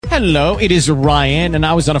Hello, it is Ryan, and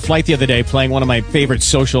I was on a flight the other day playing one of my favorite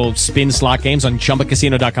social spin slot games on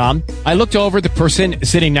ChumbaCasino.com. I looked over at the person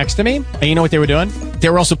sitting next to me, and you know what they were doing? They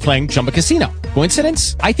were also playing Chumba Casino.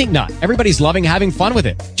 Coincidence? I think not. Everybody's loving having fun with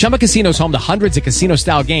it. Chumba Casino is home to hundreds of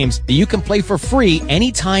casino-style games that you can play for free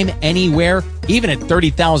anytime, anywhere, even at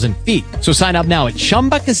 30,000 feet. So sign up now at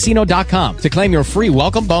ChumbaCasino.com to claim your free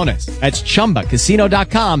welcome bonus. That's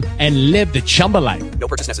ChumbaCasino.com and live the Chumba life. No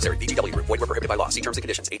purchase necessary. VGW. Void where prohibited by law. See terms and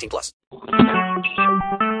conditions. 18+.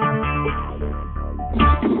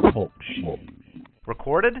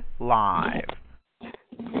 Recorded live.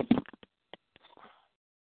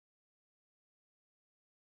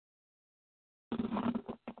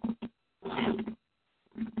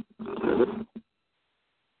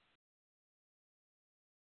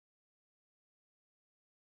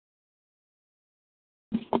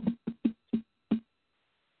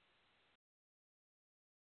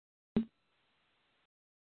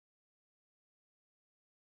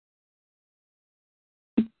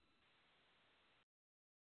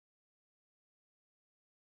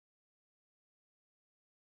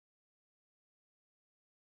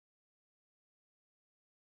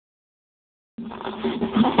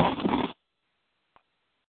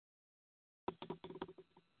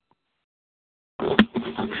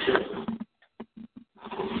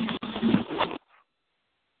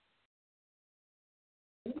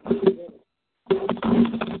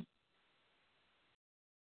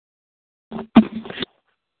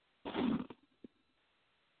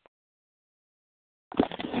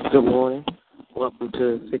 Good morning. Welcome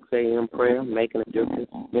to 6 a.m. prayer, Making a Difference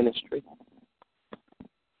Ministry.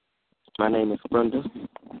 My name is Brenda.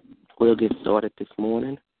 We'll get started this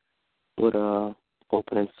morning with an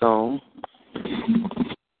opening song.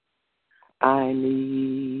 I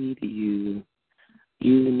need you.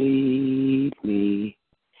 You need me.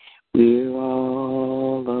 We're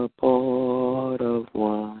all a part of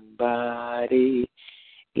one body.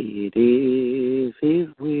 It is His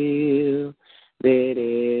will that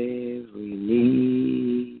every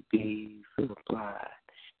need be supplied.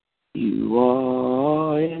 You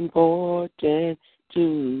are important to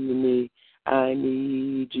me. I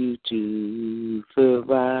need you to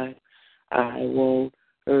survive. I won't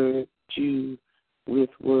hurt you with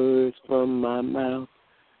words from my mouth.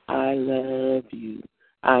 I love you.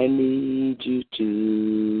 I need you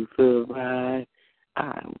to survive.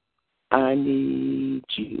 I need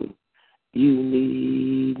you. You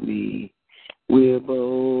need me. We're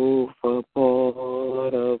both a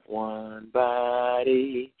part of one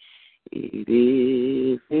body. It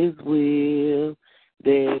is His will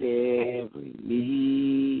that every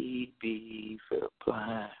need be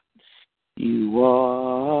supplied. You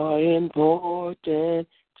are important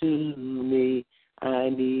to me. I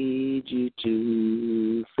need you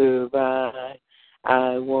to survive.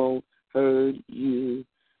 I won't hurt you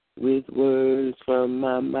with words from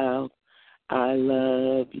my mouth. I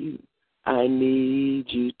love you. I need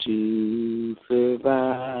you to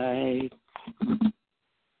survive.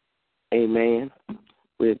 Amen.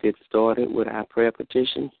 We'll get started with our prayer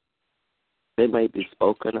petitions. They may be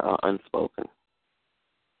spoken or unspoken.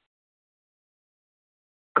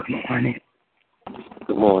 Good morning.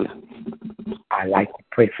 Good morning. I like to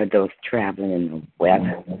pray for those traveling in the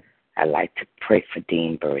weather. I like to pray for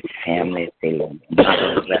Dean Bird's family if they live in the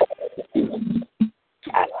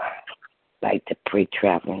I like to pray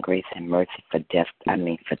traveling grace and mercy for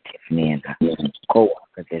Tiffany and her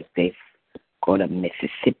co-workers as they go to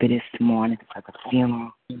Mississippi this morning for the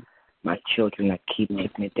funeral. My children are Keith,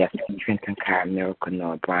 Tiffany, Destiny, Trenton, Kyra, Miracle,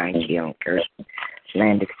 Noah, Brian, Keon, Kirk,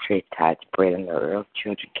 Landis, Trey, Todd, Braden, the Earl's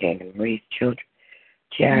children, Candy Marie's children,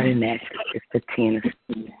 Jared and Ashley, Sister Tina,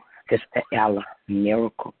 Sister Ella,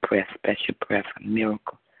 Miracle prayer, special prayer for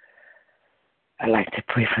Miracle. I like to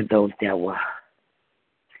pray for those that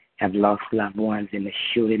have lost loved ones in the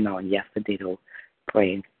shooting on yesterday, though,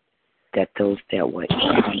 praying that those that were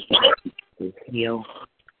will heal,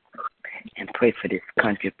 and pray for this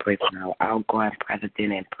country, pray for our outgoing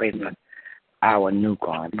president, and pray for our new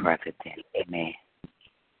going president. Amen.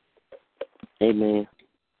 Amen.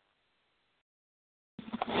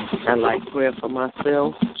 I like prayer for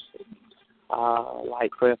myself. I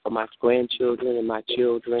like prayer for my grandchildren and my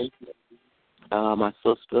children, my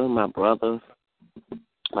sister, my brothers,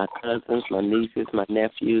 my cousins, my nieces, my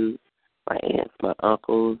nephews, my aunts, my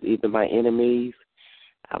uncles, even my enemies.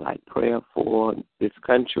 I like prayer for this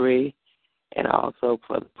country and also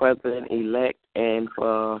for the president-elect and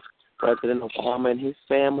for President Obama and his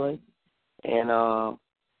family, and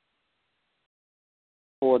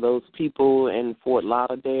for those people in Fort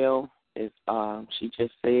Lauderdale, as she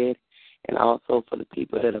just said, and also for the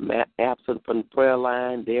people that are absent from the prayer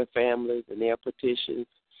line, their families and their petitions,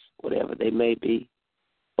 whatever they may be,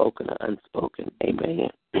 spoken or unspoken. Amen.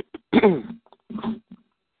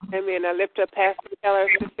 Amen. I lift up Pastor Keller,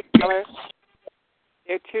 Sister Keller,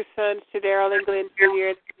 their two sons, Daryl and Glenn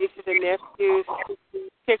Jr., nieces and nephews,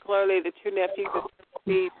 particularly the two nephews of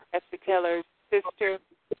Pastor Keller's sister,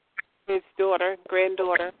 his daughter,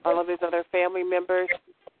 granddaughter, all of his other family members.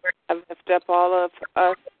 I lift up all of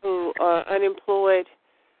us who are unemployed,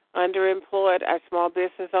 underemployed, our small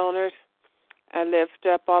business owners. I lift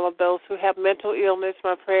up all of those who have mental illness.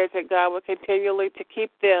 My prayer is that God will continually to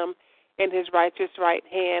keep them in his righteous right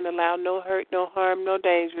hand, allow no hurt, no harm, no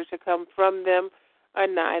danger to come from them or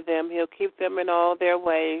nigh them. He'll keep them in all their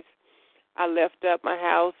ways. I lift up my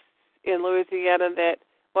house in Louisiana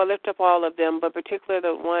I lift up all of them, but particularly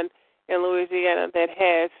the one in Louisiana that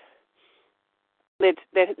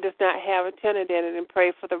does not have a tenant in it, and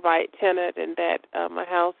pray for the right tenant and that my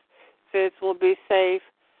house says will be safe.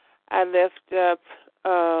 I lift up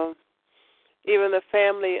even the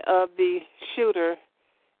family of the shooter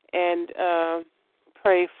and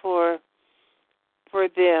pray for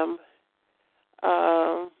them,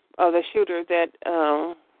 of the shooter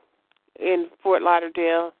that in Fort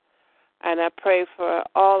Lauderdale, and I pray for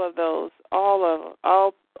all of those,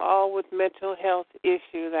 all with mental health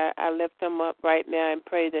issues. I lift them up right now and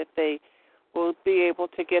pray that they will be able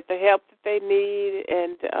to get the help that they need,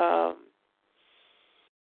 and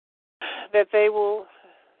that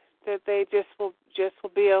they just will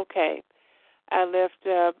be okay. I lift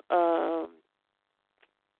up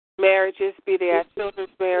marriages, be they our children's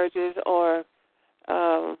marriages or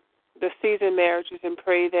the seasoned marriages, and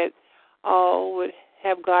pray that all would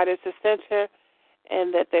have God as the center,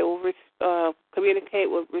 and that they will communicate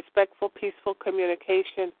with respectful, peaceful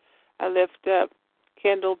communication. I lift up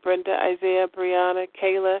Kendall, Brenda, Isaiah, Brianna,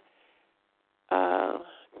 Kayla,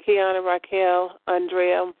 Kiana, Raquel,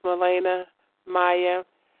 Andrea, Melena, Maya,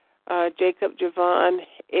 Jacob, Javon,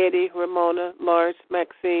 Eddie, Ramona, Lawrence,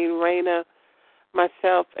 Maxine, Raina,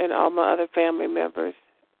 myself, and all my other family members.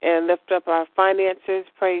 And lift up our finances,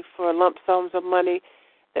 pray for lump sums of money,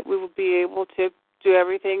 that we will be able to do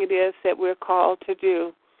everything it is that we're called to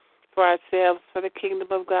do for ourselves, for the kingdom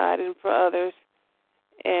of God, and for others.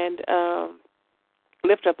 And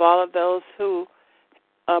lift up all of those who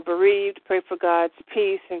are bereaved, pray for God's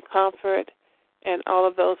peace and comfort, and all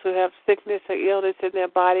of those who have sickness or illness in their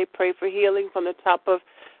body, pray for healing from the top of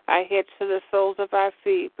our heads to the soles of our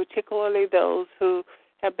feet, particularly those who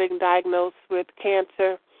have been diagnosed with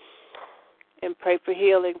cancer, and pray for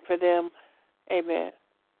healing for them. Amen.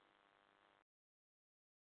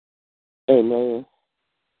 Amen.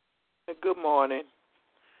 Good morning.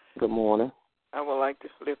 Good morning. I would like to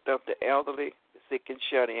lift up the elderly, the sick and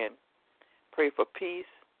shut in. Pray for peace,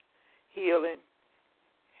 healing,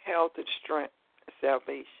 health and strength, and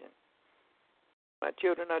salvation. My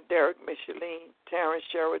children are Derek, Micheline, Terrence,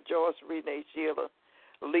 Cheryl, Joyce, Renee, Sheila,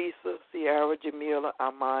 Lisa, Sierra, Jamila,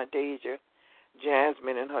 Armand, Deja,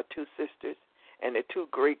 Jasmine and her two sisters, and their two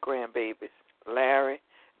great-grandbabies, Larry,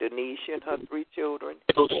 Denisha and her three children,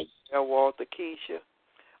 Walter, Keisha,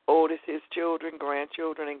 Otis, his children,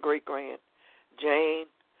 grandchildren, and great-grand, Jane,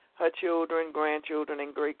 her children, grandchildren,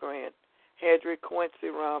 and great-grand, Hedrick, Quincy,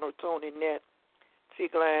 Ronald, Tony, Nett, T.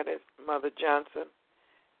 Gladys, Mother Johnson,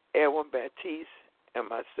 Edwin Baptiste, and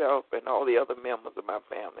myself, and all the other members of my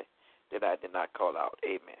family that I did not call out.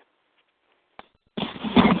 Amen.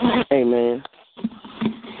 Amen.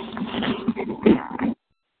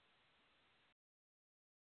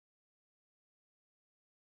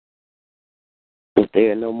 If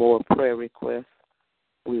there are no more prayer requests,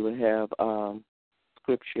 we will have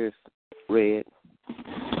scriptures read.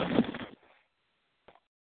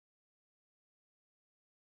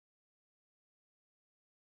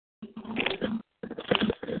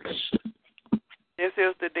 This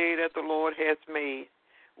is the day that the Lord has made.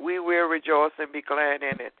 We will rejoice and be glad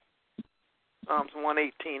in it. Psalms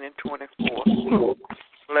 118 and 24.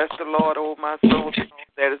 Bless the Lord, O my soul,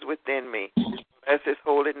 that is within me. Bless his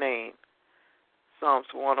holy name. Psalms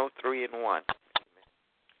 103 and 1.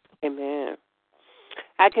 Amen.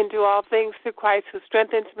 I can do all things through Christ who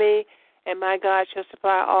strengthens me, and my God shall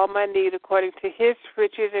supply all my need according to his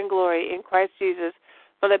riches and glory in Christ Jesus.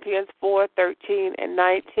 Philippians 4:13 and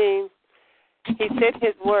 19. He sent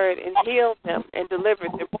his word and healed them and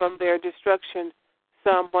delivered them from their destruction.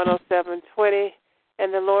 Psalm 107:20.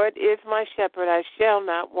 And the Lord is my shepherd, I shall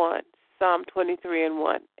not want. Psalm 23 and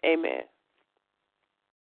 1. Amen.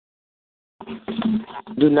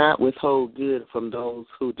 Do not withhold good from those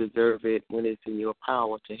who deserve it when it's in your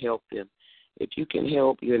power to help them. If you can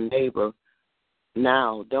help your neighbor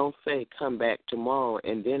now. Don't say, come back tomorrow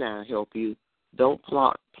and then I'll help you. Don't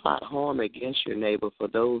plot harm against your neighbor, for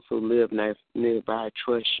those who live nearby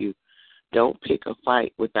trust you. Don't pick a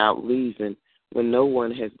fight without reason when no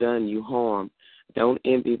one has done you harm. Don't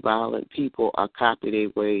envy violent people or copy their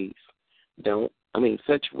ways.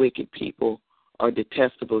 Such wicked people are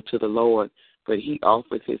detestable to the Lord, but he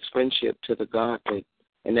offers his friendship to the godly.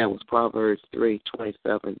 And that was Proverbs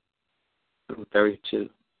 3:27-32.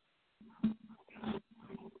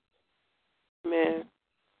 Amen.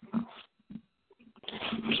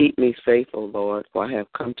 Keep me safe, O Lord, for I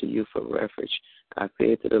have come to you for refuge. I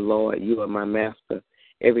said to the Lord, you are my master.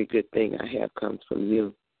 Every good thing I have comes from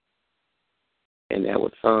you. And that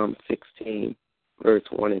was Psalm 16, verse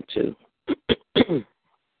 1 and 2.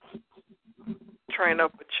 Train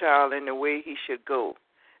up a child in the way he should go,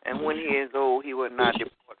 and when he is old, he will not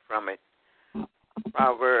depart from it.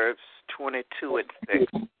 Proverbs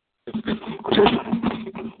 22:6.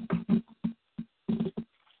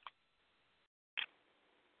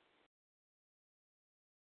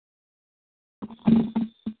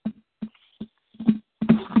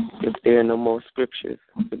 If there are no more scriptures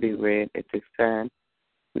to be read at this time,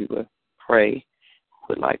 we will pray.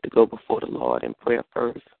 Would like to go before the Lord in prayer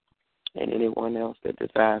first. And anyone else that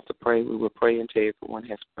desires to pray, we will pray until everyone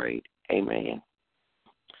has prayed. Amen.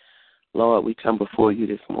 Lord, we come before you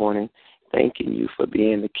this morning, thanking you for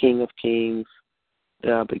being the King of Kings,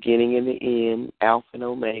 the beginning and the end, Alpha and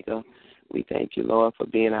Omega. We thank you, Lord, for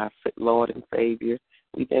being our Lord and Savior.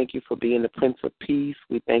 We thank you for being the Prince of Peace.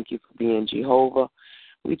 We thank you for being Jehovah.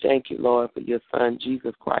 We thank you, Lord, for your Son,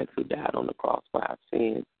 Jesus Christ, who died on the cross for our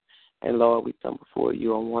sins. And, Lord, we come before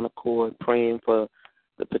you on one accord, praying for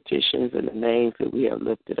the petitions and the names that we have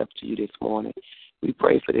lifted up to you this morning. We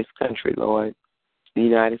pray for this country, Lord, the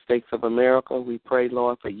United States of America. We pray,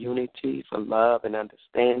 Lord, for unity, for love and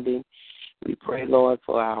understanding. We pray, Lord,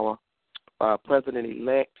 for our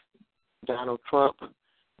President-elect, Donald Trump.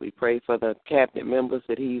 We pray for the cabinet members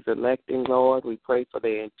that he's electing, Lord. We pray for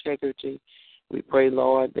their integrity. We pray,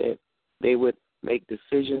 Lord, that they would make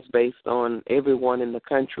decisions based on everyone in the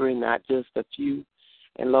country, not just a few.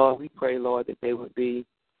 And, Lord, we pray, Lord, that they would be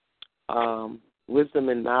wisdom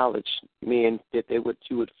and knowledge, men, that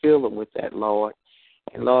you would fill them with that, Lord.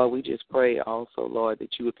 And, Lord, we just pray also, Lord,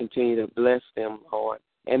 that you would continue to bless them, Lord,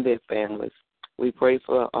 and their families. We pray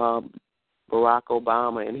for Barack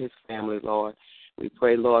Obama and his family, Lord. We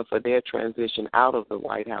pray, Lord, for their transition out of the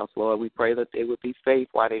White House, Lord. We pray that they would be safe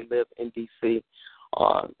while they live in D.C.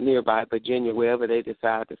 or nearby Virginia, wherever they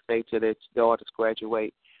decide to stay till their daughters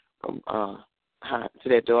graduate from high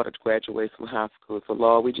school. So,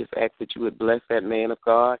 Lord, we just ask that you would bless that man of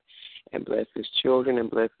God and bless his children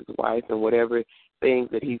and bless his wife and whatever things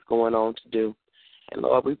that he's going on to do. And,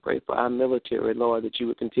 Lord, we pray for our military, Lord, that you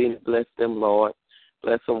would continue to bless them, Lord.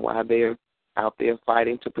 Bless them while they're out there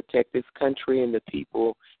fighting to protect this country and the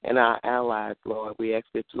people and our allies, Lord. We ask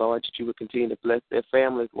that, Lord, that you would continue to bless their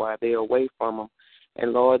families while they're away from them.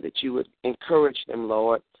 And, Lord, that you would encourage them,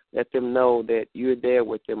 Lord. Let them know that you're there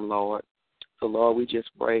with them, Lord. So, Lord, we just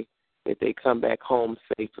pray that they come back home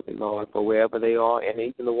safely, Lord, for wherever they are, and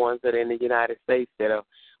even the ones that are in the United States that are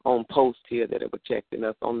on post here that are protecting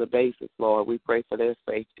us on the basis, Lord. We pray for their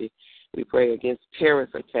safety. We pray against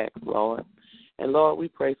terrorist attacks, Lord. And, Lord, we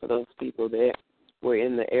pray for those people that were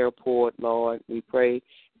in the airport, Lord. We pray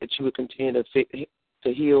that you would continue to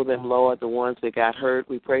heal them, Lord, the ones that got hurt.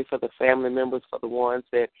 We pray for the family members, for the ones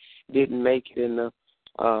that didn't make it in the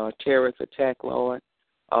terrorist attack, Lord,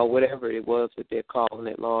 or whatever it was that they're calling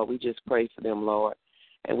it, Lord. We just pray for them, Lord.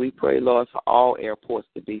 And we pray, Lord, for all airports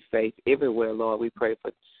to be safe everywhere, Lord. We pray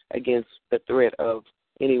against the threat of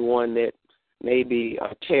anyone that may be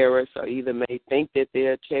a terrorist or either may think that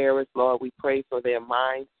they're a terrorist, Lord. We pray for their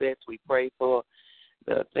mindsets. We pray for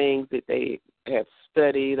the things that they have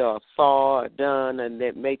studied or saw or done and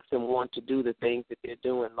that makes them want to do the things that they're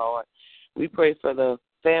doing, Lord. We pray for the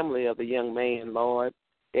family of the young man, Lord,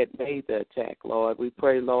 that made the attack, Lord. We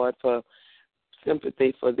pray, Lord, for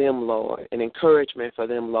sympathy for them, Lord, and encouragement for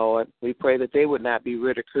them, Lord. We pray that they would not be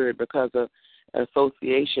ridiculed because of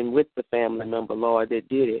association with the family member, Lord, that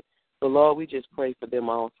did it. So, Lord, we just pray for them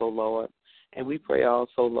also, Lord. And we pray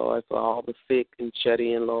also, Lord, for all the sick and shut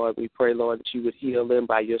in, Lord. We pray, Lord, that you would heal them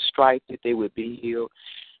by your stripes, that they would be healed.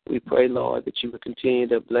 We pray, Lord, that you would continue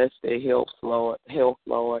to bless their health, Lord,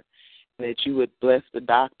 and that you would bless the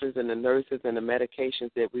doctors and the nurses and the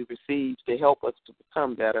medications that we receive to help us to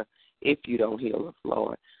become better if you don't heal us,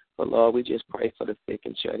 Lord. But, Lord, we just pray for the sick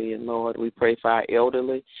and shut in, Lord. We pray for our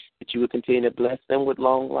elderly, that you would continue to bless them with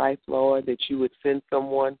long life, Lord, that you would send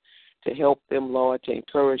someone to help them, Lord, to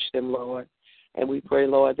encourage them, Lord. And we pray,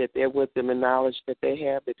 Lord, that their wisdom and knowledge that they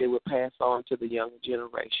have, that they will pass on to the younger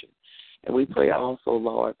generation. And we pray also,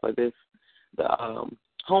 Lord, for the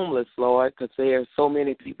homeless, Lord, because there are so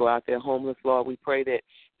many people out there homeless, Lord. We pray that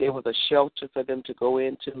there was a shelter for them to go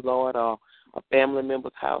into, Lord, or a family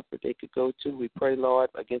member's house that they could go to. We pray, Lord,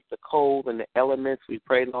 against the cold and the elements. We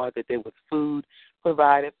pray, Lord, that there was food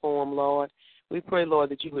provided for them, Lord. We pray, Lord,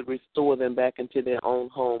 that you would restore them back into their own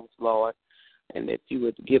homes, Lord, and that you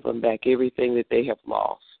would give them back everything that they have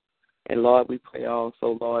lost. And, Lord, we pray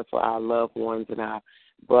also, Lord, for our loved ones and our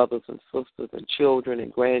brothers and sisters and children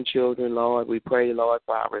and grandchildren, Lord. We pray, Lord,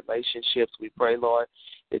 for our relationships. We pray, Lord,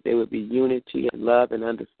 that there would be unity and love and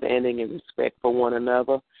understanding and respect for one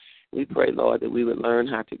another. We pray, Lord, that we would learn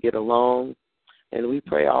how to get along. And we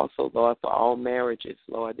pray also, Lord, for all marriages,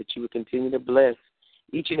 Lord, that you would continue to bless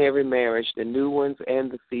each and every marriage, the new ones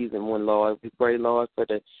and the seasoned one, Lord. We pray, Lord, for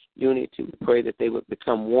the unity. We pray that they would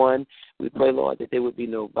become one. We pray, Lord, that there would be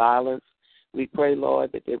no violence. We pray,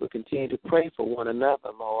 Lord, that they would continue to pray for one another,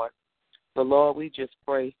 Lord. So, Lord, we just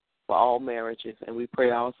pray for all marriages. And we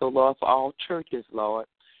pray also, Lord, for all churches, Lord.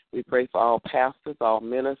 We pray for all pastors, all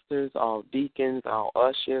ministers, all deacons, all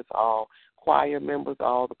ushers, all choir members,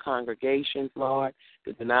 all the congregations, Lord,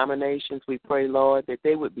 the denominations. We pray, Lord, that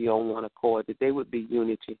they would be on one accord, that they would be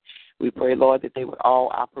unity. We pray, Lord, that they would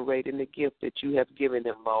all operate in the gift that you have given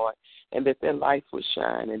them, Lord, and that their lights would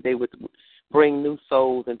shine and they would bring new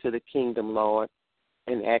souls into the kingdom, Lord,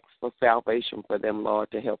 and ask for salvation for them, Lord,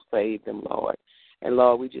 to help save them, Lord. And,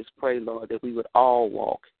 Lord, we just pray, Lord, that we would all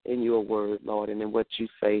walk in your word, Lord, and in what you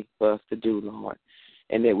say for us to do, Lord,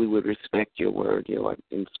 and that we would respect your word, Lord,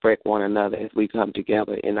 and respect one another as we come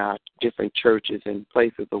together in our different churches and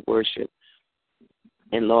places of worship.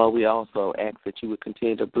 And, Lord, we also ask that you would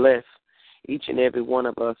continue to bless each and every one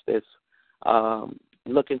of us that's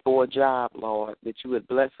looking for a job, Lord, that you would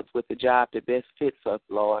bless us with the job that best fits us,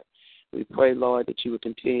 Lord. We pray, Lord, that you would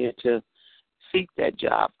continue to seek that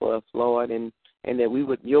job for us, Lord, and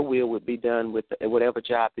that your will would be done with whatever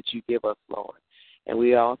job that you give us, Lord. And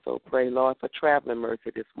we also pray, Lord, for traveling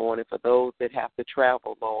mercy this morning for those that have to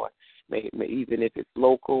travel, Lord, even if it's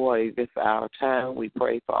local or if it's out of town. We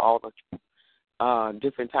pray for all the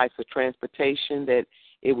different types of transportation, that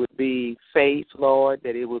it would be safe, Lord,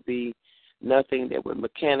 that it would be nothing that would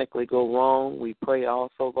mechanically go wrong. We pray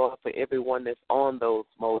also, Lord, for everyone that's on those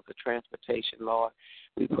modes of transportation, Lord.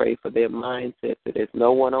 We pray for their mindset, that there's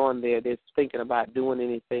no one on there that's thinking about doing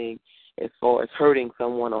anything as far as hurting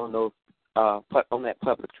someone on those on that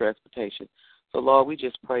public transportation. So, Lord, we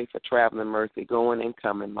just pray for traveling mercy going and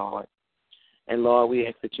coming, Lord. And, Lord, we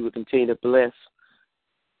ask that you would continue to bless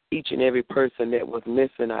each and every person that was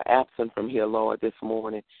missing or absent from here, Lord, this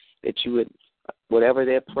morning, that you would, whatever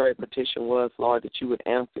their prayer petition was, Lord, that you would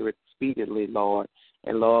answer it speedily, Lord.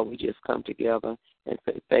 And, Lord, we just come together and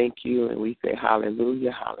say thank you, and we say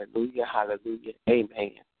hallelujah, hallelujah, hallelujah,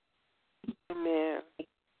 amen. Amen.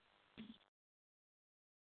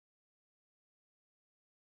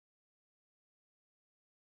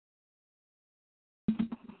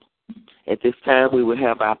 At this time, we will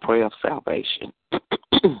have our prayer of salvation.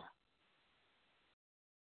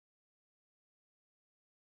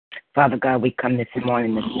 Father God, we come this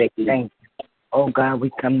morning to say thank you. Oh, God,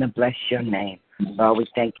 we come to bless your name. Lord, we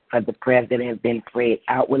thank you for the prayers that have been prayed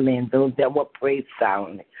outwardly and those that were prayed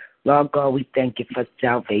silently. Lord God, we thank you for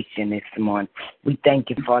salvation this morning. We thank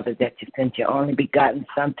you, Father, that you sent your only begotten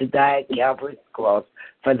Son to die at Calvary's cross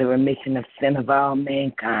for the remission of sin of all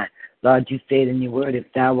mankind. Lord, you said in your word, if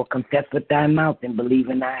thou wilt confess with thy mouth and believe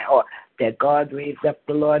in thy heart that God raised up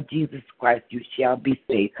the Lord Jesus Christ, you shall be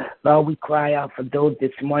saved. Lord, we cry out for those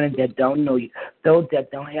this morning that don't know you, those that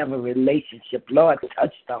don't have a relationship. Lord,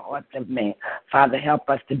 touch the hearts of men. Father, help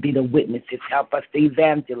us to be the witnesses. Help us to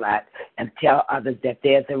evangelize and tell others that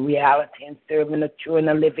there's a reality in serving a true and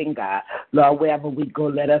a living God. Lord, wherever we go,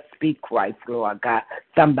 let us speak Christ, Lord God.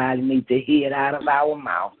 Somebody needs to hear it out of our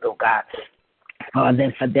mouth, oh God.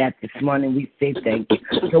 Then for that, this morning we say thank you.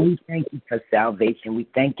 So we thank you for salvation. We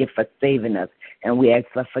thank you for saving us. And we ask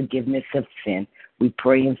for forgiveness of sin. We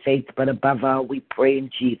pray in faith, but above all, we pray in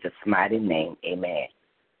Jesus' mighty name. Amen.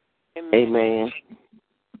 Amen.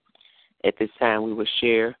 At this time, we will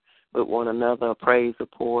share with one another a praise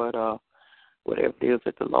report or whatever it is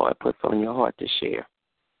that the Lord puts on your heart to share.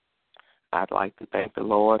 I'd like to thank the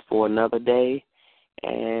Lord for another day,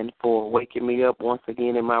 and for waking me up once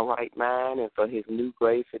again in my right mind, and for his new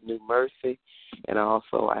grace and new mercy. And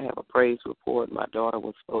also I have a praise report. My daughter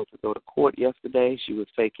was supposed to go to court yesterday. She was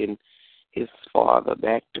taking his father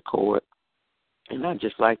back to court. And I'd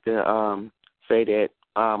just like to say that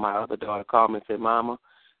my other daughter called me and said, Mama,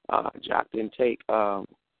 Jock didn't take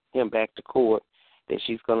him back to court. that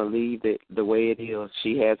she's going to leave it the way it is.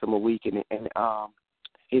 She has him a week, and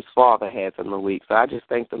his father has him a week. So I just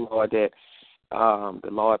thank the Lord that the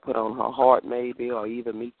Lord put on her heart, maybe, or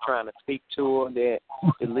even me trying to speak to her, that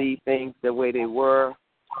to leave things the way they were,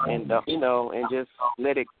 and and just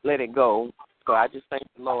let it go. So I just thank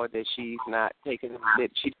the Lord that she's not taking that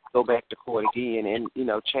she go back to court again and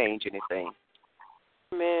change anything.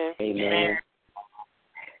 Amen. Amen.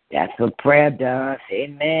 That's what prayer does.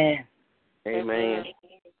 Amen. Amen.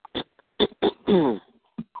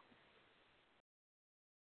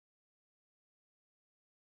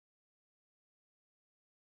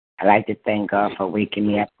 I'd like to thank God for waking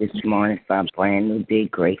me up this morning for a brand new day,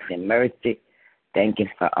 grace and mercy. Thank you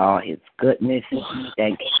for all his goodness.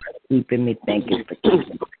 Thank you for keeping me. Thank you for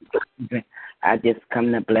keeping me. I just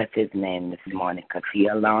come to bless his name this morning because he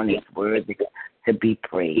alone is worthy to be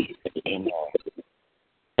praised. Amen.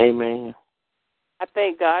 Amen. I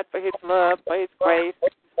thank God for his love, for his grace,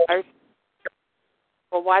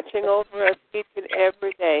 for watching over us each and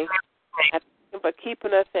every day. I thank him for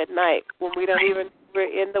keeping us at night when we're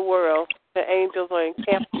in the world. The angels are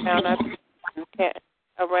encamped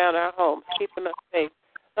around our homes, keeping us safe.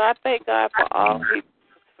 So I thank God for all he does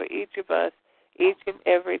for each of us, each and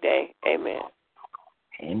every day. Amen.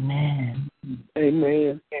 Amen.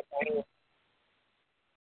 Amen.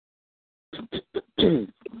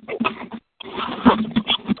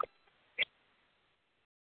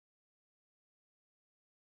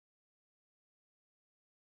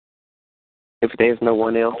 If there's no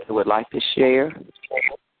one else who would like to share,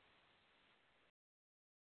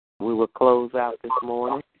 we will close out this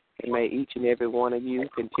morning. And may each and every one of you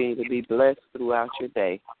continue to be blessed throughout your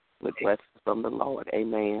day with blessings from the Lord.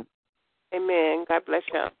 Amen. Amen. God bless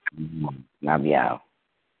y'all. Love y'all.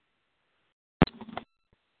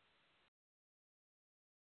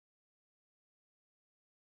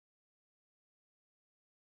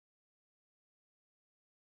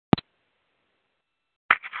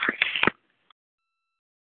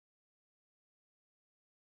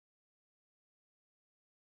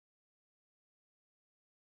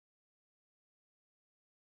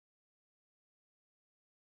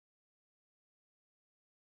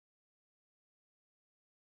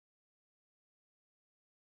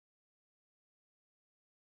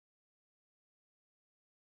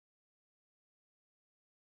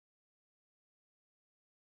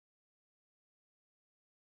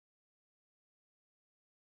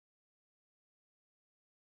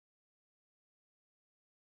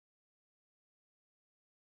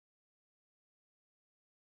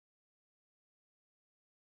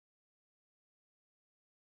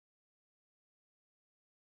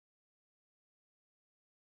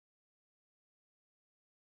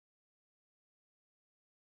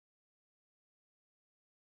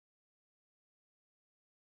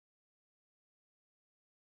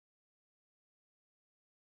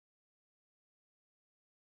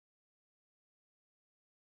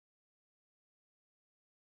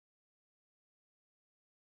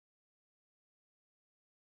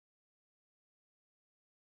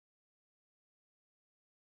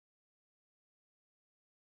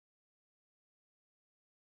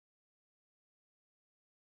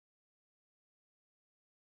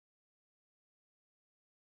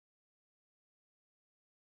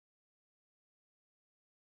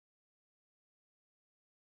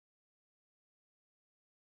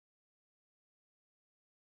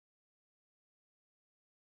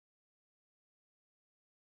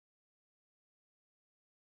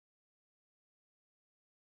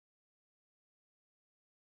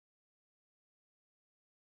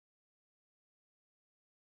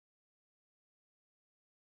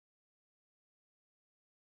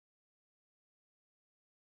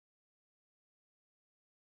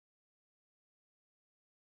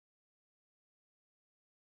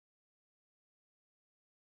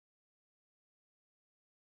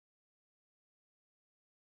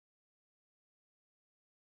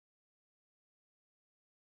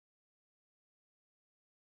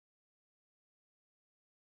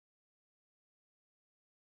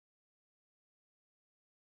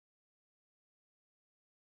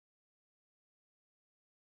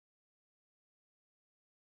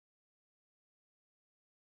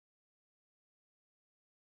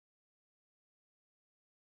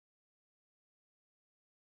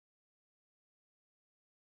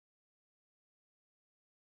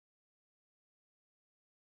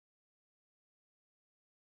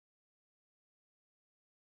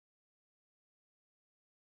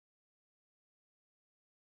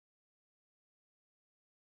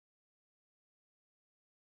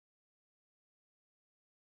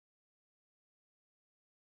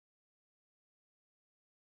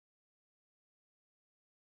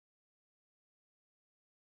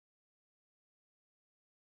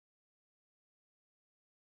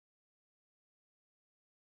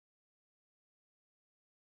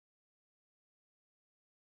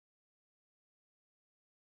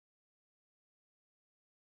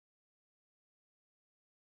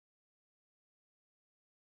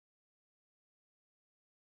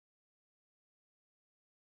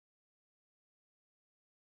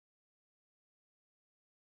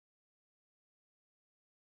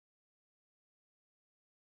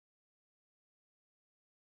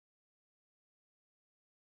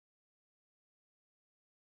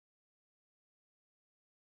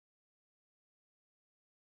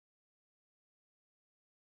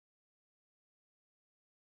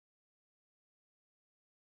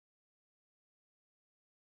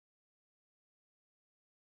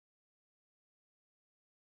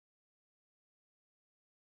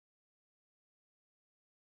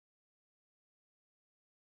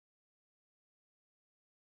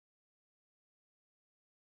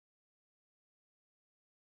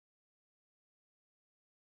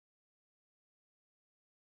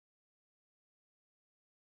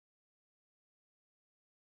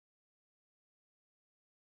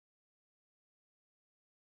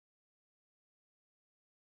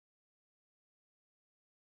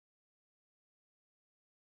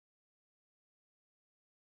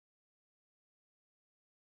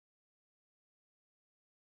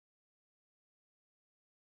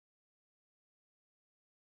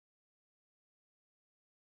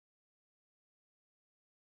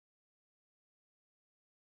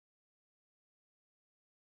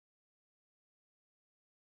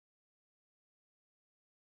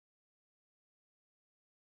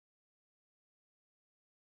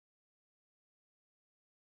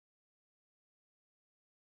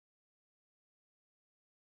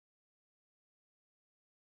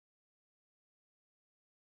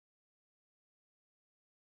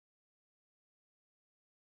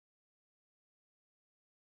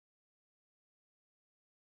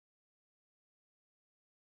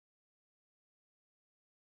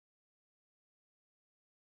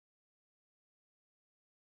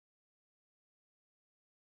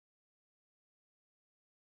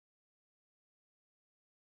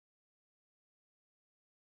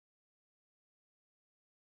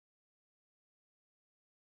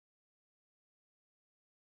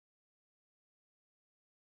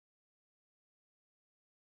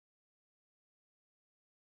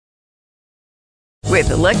 With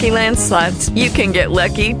the Lucky Land Slots, you can get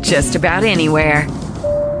lucky just about anywhere.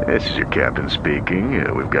 This is your captain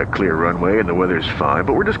speaking. We've got clear runway and the weather's fine,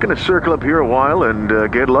 but we're just going to circle up here a while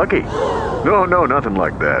and get lucky. No, nothing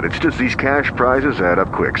like that. It's just these cash prizes add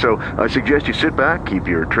up quick. So I suggest you sit back, keep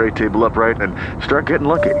your tray table upright, and start getting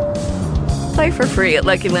lucky. Play for free at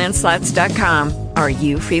LuckyLandSlots.com. Are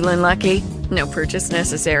you feeling lucky? No purchase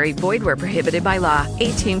necessary. Void where prohibited by law.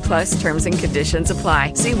 18+ terms and conditions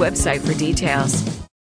apply. See website for details.